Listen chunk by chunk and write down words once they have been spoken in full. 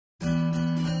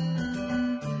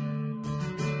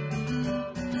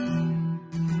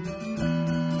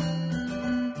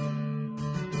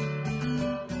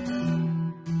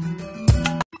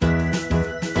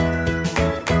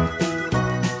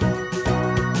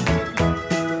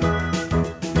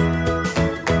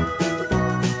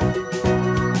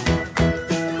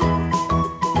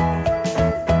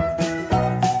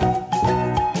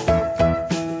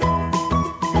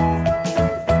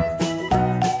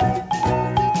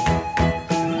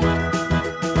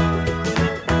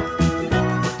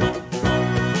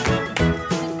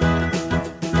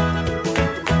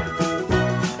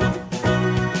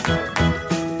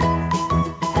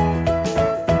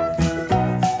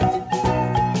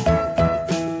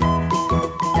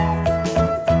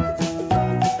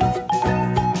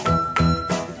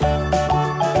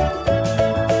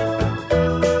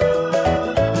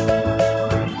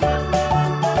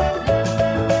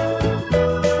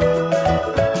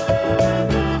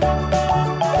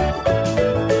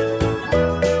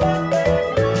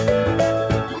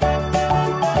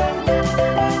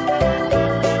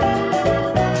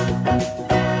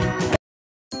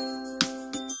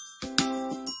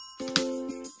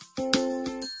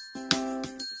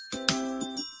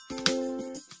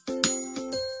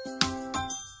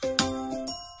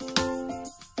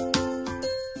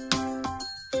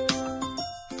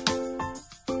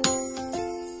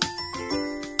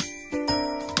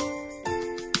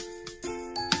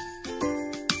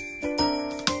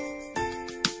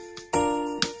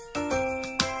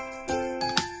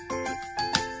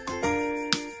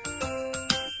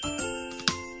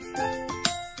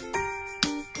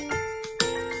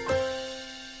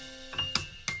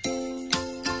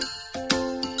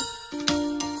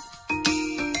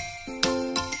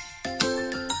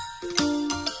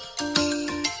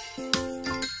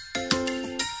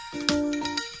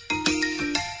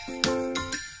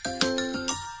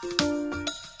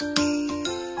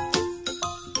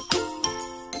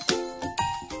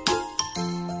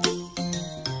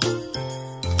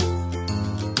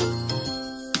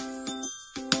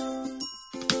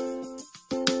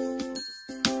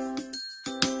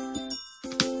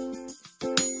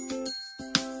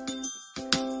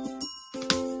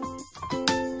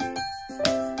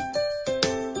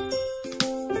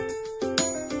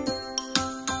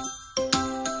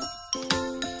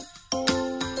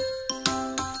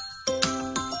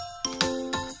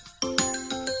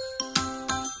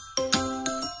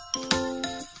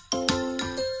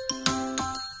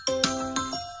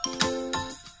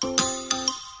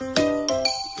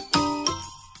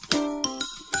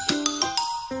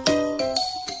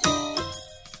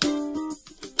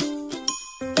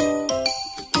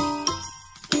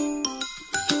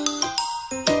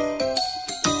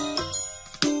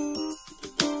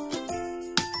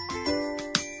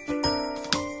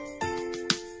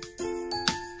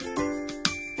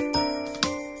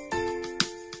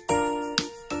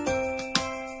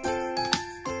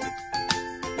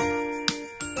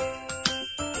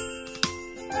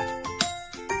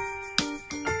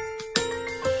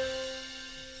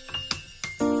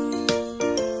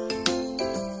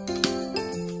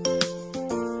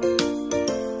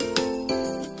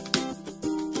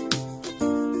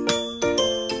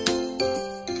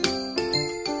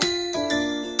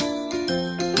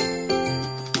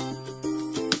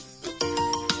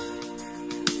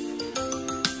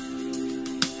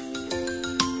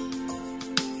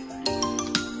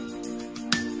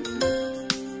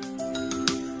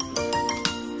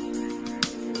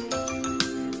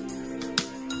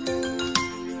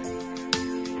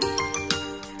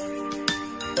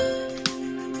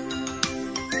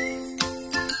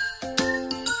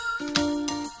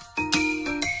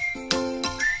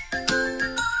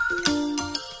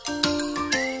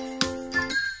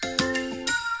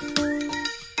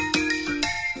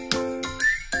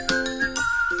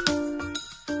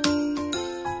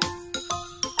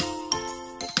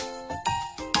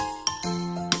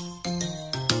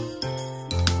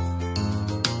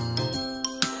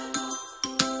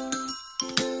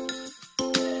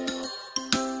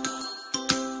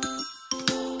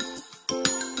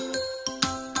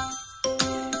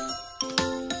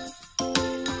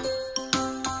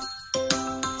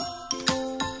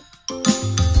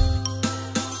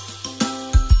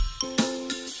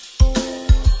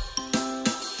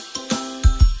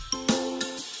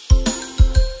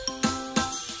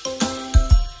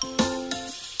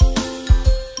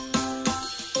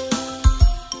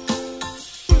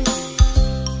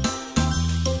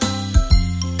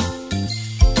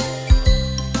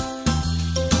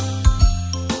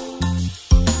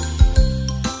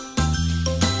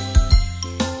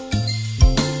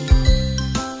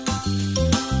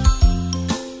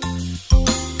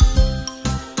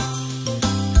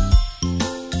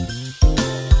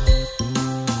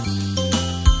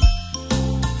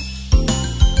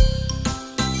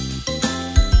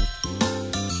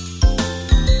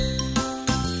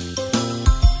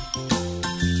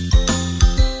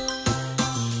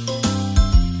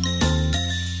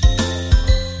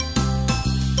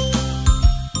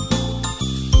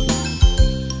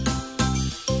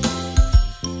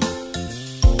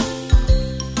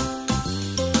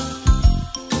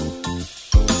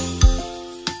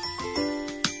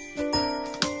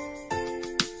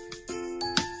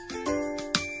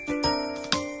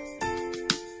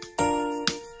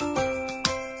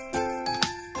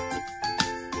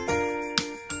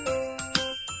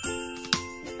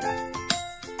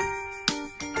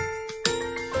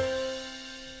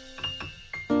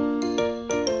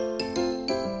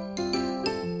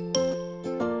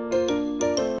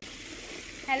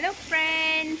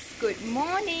good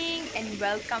morning and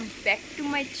welcome back to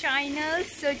my channel.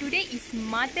 So today is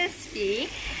Mother's Day.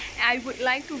 I would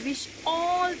like to wish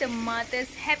all the mothers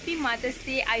happy Mother's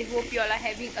Day. I hope you all are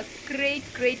having a great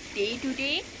day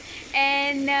today.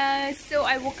 And so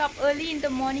I woke up early in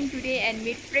the morning today and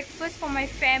made breakfast for my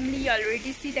family. You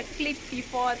already see the clip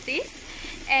before this.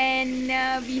 And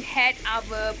we had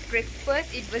our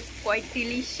breakfast. It was quite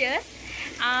delicious.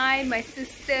 My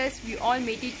sisters, we all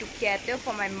made it together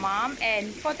for my mom and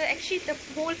for the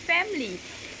whole family.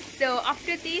 So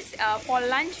after this, for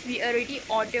lunch we already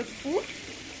ordered food.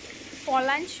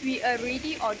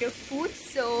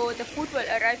 So the food will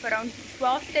arrive around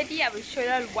 12:30. I will show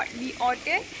you what we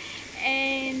ordered,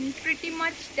 and pretty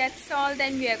much that's all.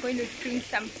 Then we are going to drink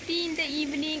some tea in the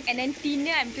evening, and then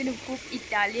dinner I'm going to cook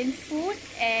Italian food,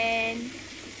 and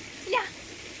yeah,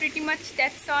 pretty much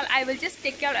that's all. I will just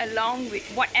take you all along with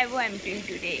whatever I'm doing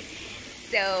today,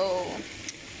 so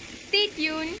stay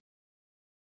tuned.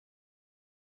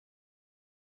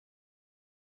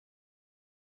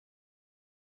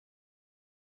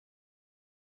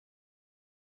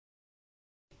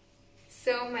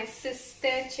 So my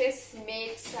sister just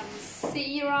made some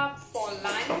syrup for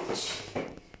lunch,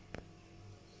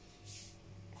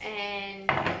 and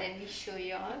let me show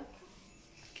you all.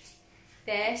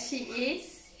 There she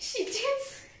is. She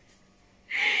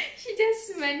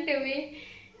just went away.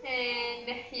 And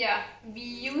yeah, we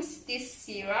use this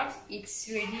syrup. It's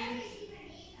really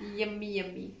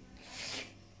yummy.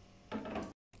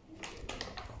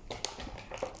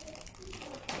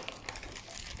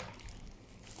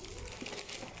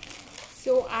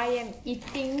 So I am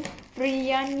eating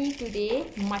biryani today,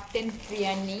 mutton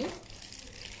biryani.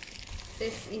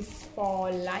 This is for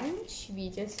lunch. We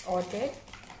just ordered.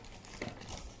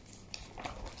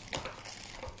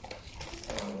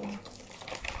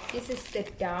 This is the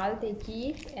dal they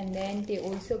give, and then they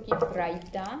also give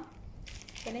raita.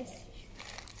 Can I see?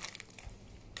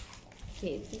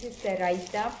 Okay, this is the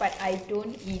raita, but I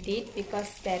don't eat it because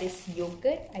there is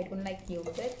yogurt. I don't like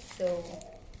yogurt, so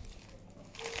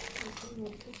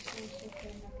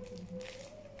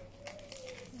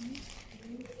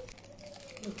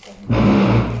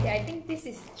yeah, I think this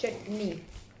is chutney.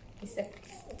 It's a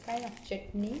kind of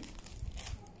chutney.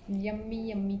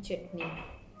 Yummy chutney.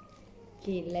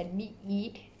 Okay, let me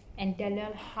eat and tell you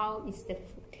how is the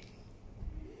food.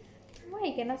 Why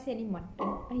I cannot see any mutton?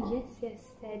 Oh, yes,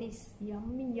 that is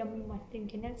yummy mutton.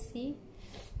 Can you see?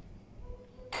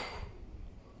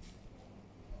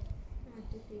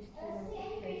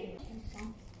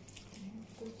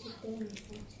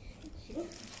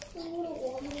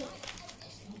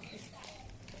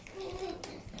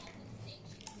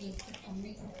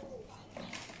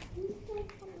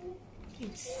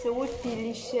 It's so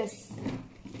delicious.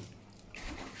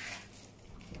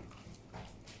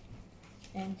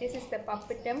 And this is the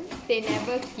papadum. They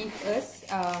never give us.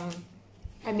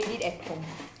 I made it at home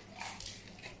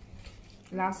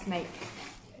last night.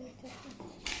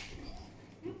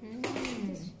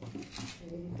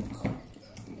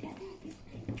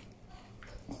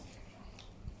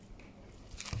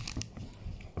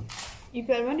 If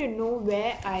you want to know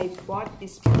where I bought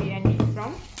this biryani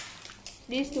from,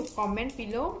 please to comment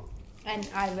below and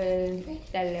I will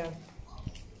tell you.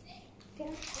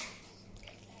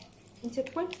 It's a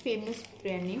quite famous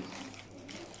biryani.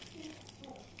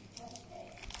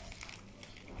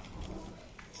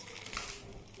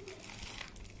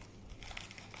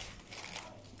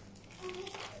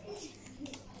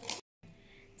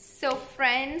 So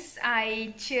friends,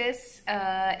 I just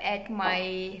ate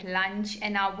my lunch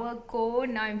an hour ago.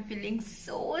 Now I'm feeling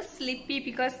so sleepy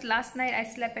because last night I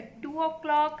slept at 2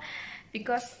 o'clock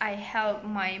because I helped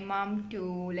my mom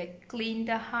to clean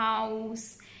the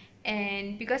house,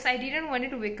 and because I didn't want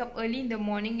to wake up early in the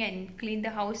morning and clean the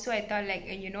house, so I thought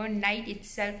night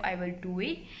itself I will do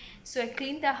it. So I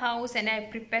cleaned the house and I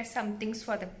prepared some things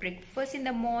for the breakfast in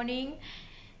the morning.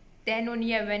 Then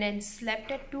only I went and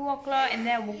slept at 2 o'clock, and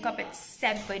then I woke up at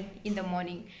 7 in the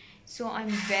morning. So I'm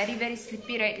very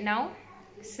sleepy right now.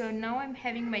 So now I'm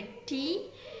having my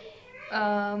tea.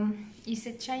 It's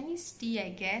a Chinese tea, I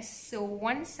guess. So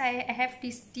once I have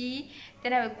this tea,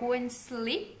 then I will go and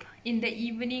sleep. In the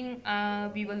evening,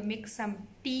 we will make some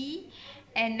tea,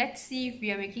 and let's see if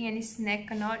we are making any snack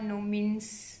or not. No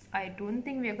means I don't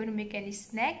think we are going to make any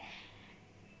snack.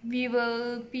 We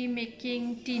will be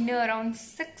making dinner around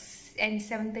 6 and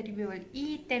 7:30 we will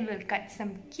eat, then we'll cut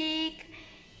some cake.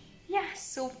 Yeah,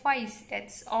 so far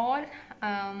that's all.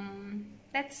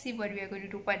 Let's see what we are going to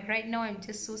do, but right now I'm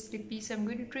just so sleepy, so I'm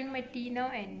going to drink my tea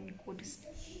now and go to sleep.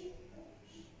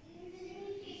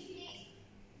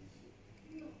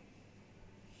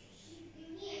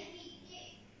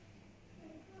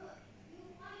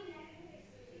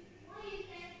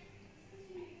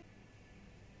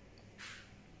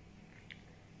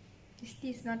 Tea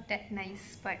is not that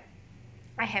nice, but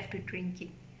I have to drink it.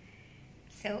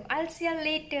 So I'll see you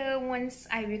later once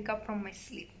I wake up from my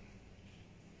sleep.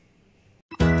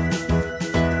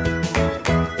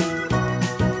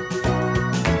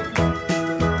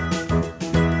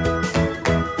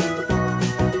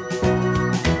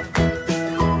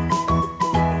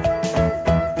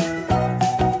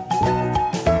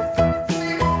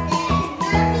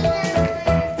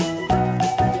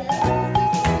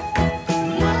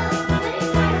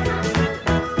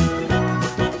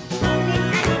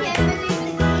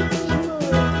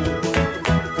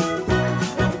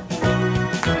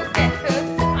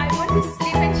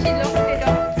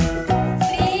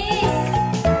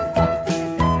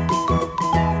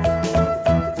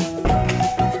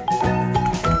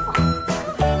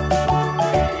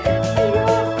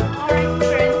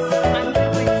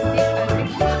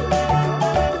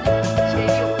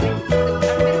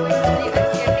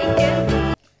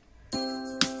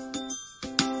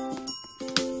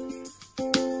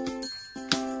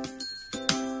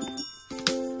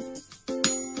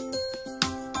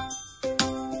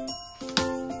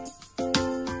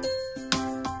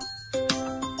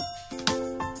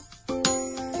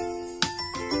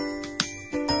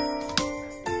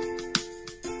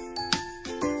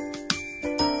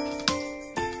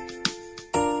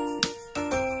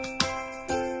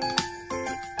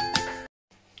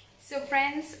 So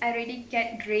friends, I already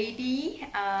get ready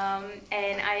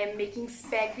and I am making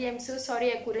spaghetti. I'm so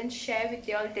sorry I couldn't share with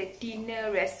you all the dinner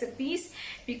recipes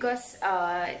because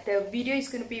the video is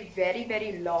going to be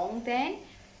very long then.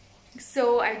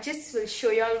 So I just will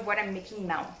show you all what I'm making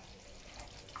now.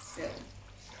 So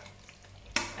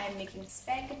I'm making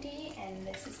spaghetti and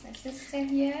this is my sister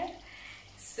here.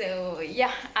 So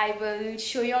yeah, I will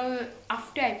show you all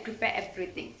after I prepare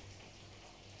everything.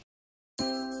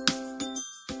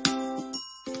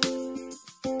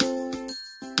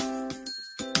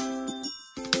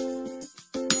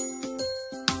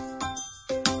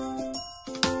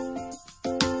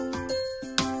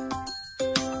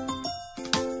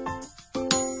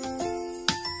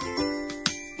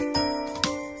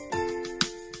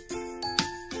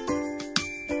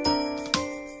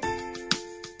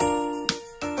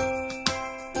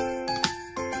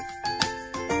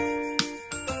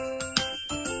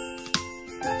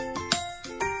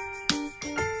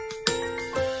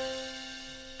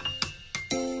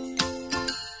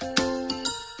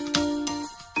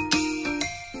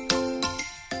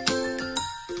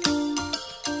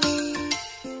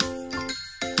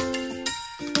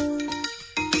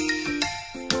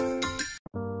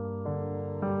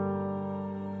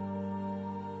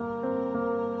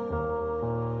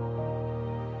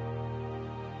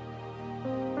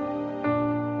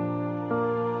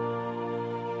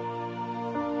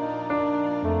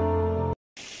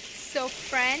 So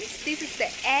friends, this is the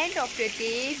end of the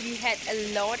day. We had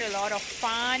a lot of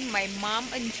fun. My mom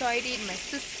enjoyed it, my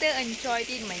sister enjoyed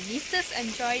it, my nieces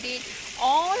enjoyed it.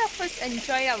 All of us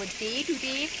enjoyed our day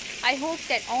today. I hope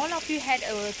that all of you had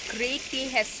a great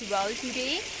day as well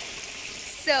today.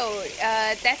 So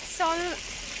that's all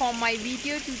for my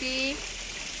video today.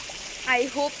 I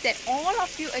hope that all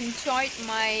of you enjoyed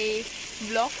my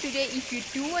vlog today. If you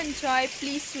do enjoy,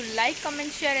 please do like,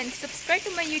 comment, share and subscribe to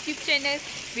my YouTube channel,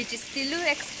 which is Tilu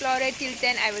Explorer. Till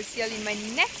then, I will see you all in my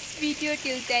next video.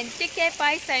 Till then, take care,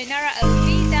 bye, sayonara,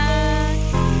 alvida.